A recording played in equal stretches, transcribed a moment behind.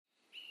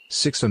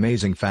6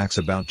 Amazing Facts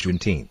About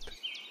Juneteenth.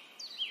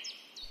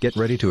 Get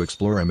ready to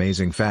explore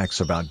amazing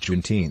facts about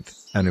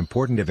Juneteenth, an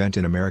important event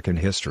in American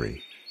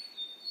history.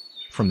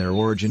 From their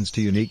origins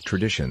to unique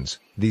traditions,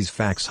 these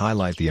facts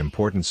highlight the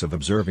importance of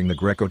observing the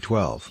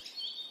Greco-Twelve.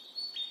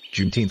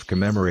 Juneteenth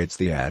commemorates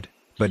the ad,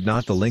 but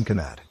not the Lincoln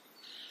ad.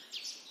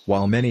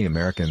 While many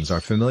Americans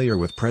are familiar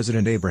with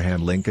President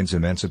Abraham Lincoln's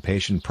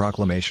Emancipation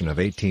Proclamation of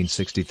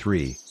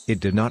 1863, it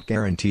did not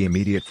guarantee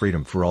immediate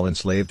freedom for all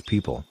enslaved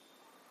people.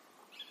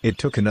 It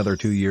took another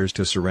 2 years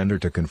to surrender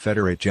to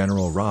Confederate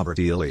General Robert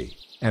E,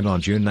 and on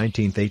June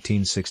 19,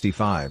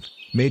 1865,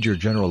 Major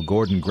General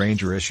Gordon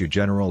Granger issued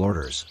General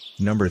Orders,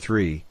 No.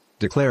 3,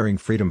 declaring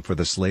freedom for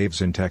the slaves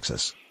in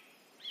Texas.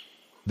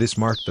 This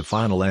marked the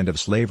final end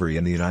of slavery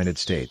in the United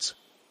States.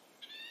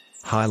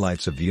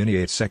 Highlights of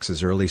Uniates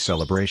X's early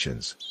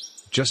celebrations.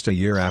 Just a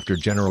year after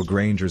General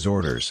Granger's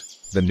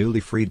orders, the newly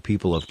freed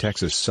people of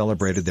Texas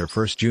celebrated their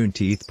first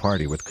Juneteeth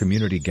party with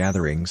community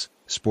gatherings,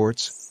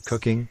 sports,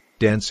 cooking,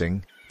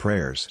 dancing,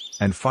 prayers,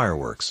 and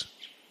fireworks.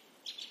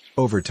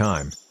 Over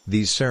time,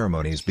 these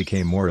ceremonies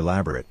became more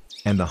elaborate,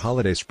 and the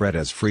holiday spread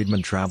as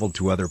freedmen traveled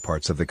to other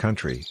parts of the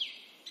country.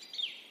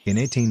 In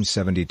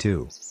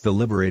 1872, the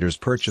liberators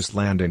purchased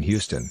land in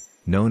Houston,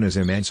 known as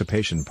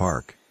Emancipation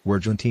Park, where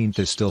Juneteenth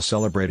is still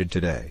celebrated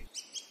today.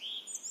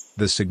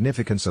 The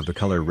significance of the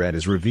color red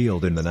is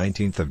revealed in the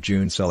 19th of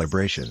June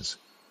celebrations.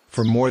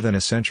 For more than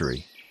a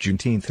century,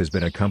 Juneteenth has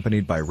been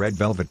accompanied by red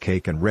velvet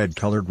cake and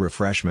red-colored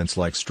refreshments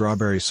like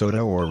strawberry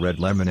soda or red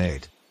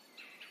lemonade.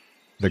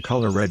 The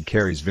color red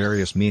carries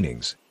various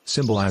meanings,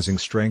 symbolizing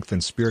strength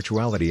and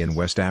spirituality in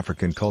West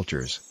African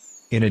cultures.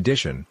 In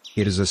addition,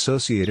 it is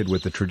associated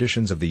with the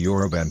traditions of the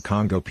Yoruba and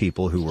Congo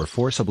people who were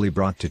forcibly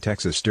brought to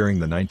Texas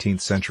during the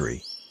 19th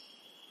century.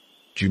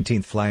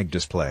 Juneteenth Flag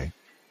Display.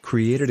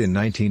 Created in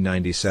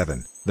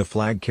 1997, the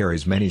flag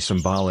carries many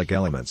symbolic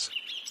elements.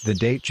 The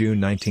date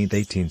June 19,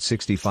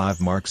 1865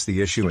 marks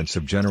the issuance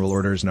of General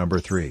Orders No.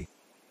 3.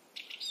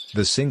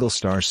 The single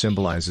star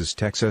symbolizes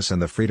Texas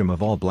and the freedom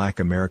of all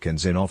Black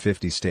Americans in all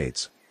 50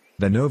 states.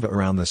 The nova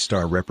around the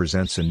star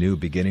represents a new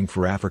beginning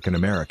for African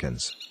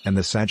Americans, and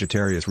the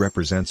Sagittarius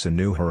represents a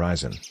new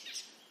horizon.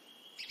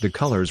 The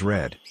colors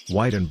red,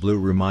 white and blue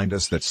remind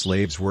us that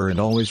slaves were and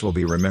always will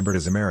be remembered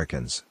as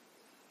Americans.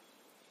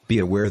 Be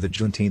aware that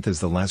Juneteenth is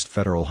the last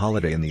federal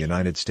holiday in the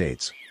United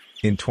States.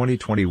 In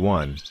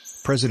 2021,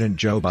 President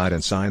Joe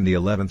Biden signed the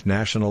 11th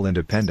National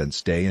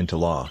Independence Day into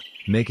law,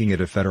 making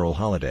it a federal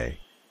holiday.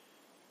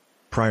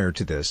 Prior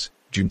to this,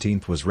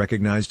 Juneteenth was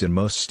recognized in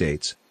most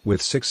states,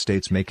 with 6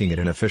 states making it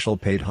an official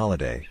paid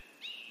holiday.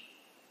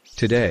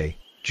 Today,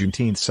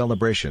 Juneteenth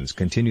celebrations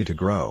continue to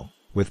grow,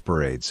 with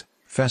parades,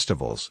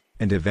 festivals,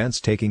 and events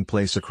taking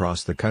place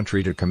across the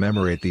country to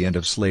commemorate the end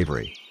of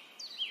slavery.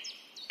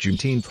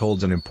 Juneteenth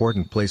holds an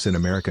important place in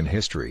American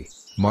history,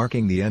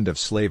 marking the end of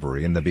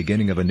slavery and the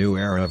beginning of a new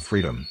era of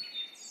freedom.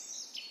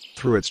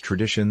 Through its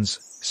traditions,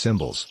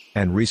 symbols,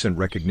 and recent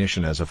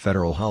recognition as a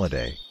federal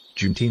holiday,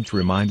 Juneteenth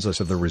reminds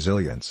us of the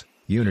resilience,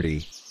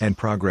 unity, and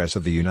progress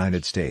of the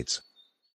United States.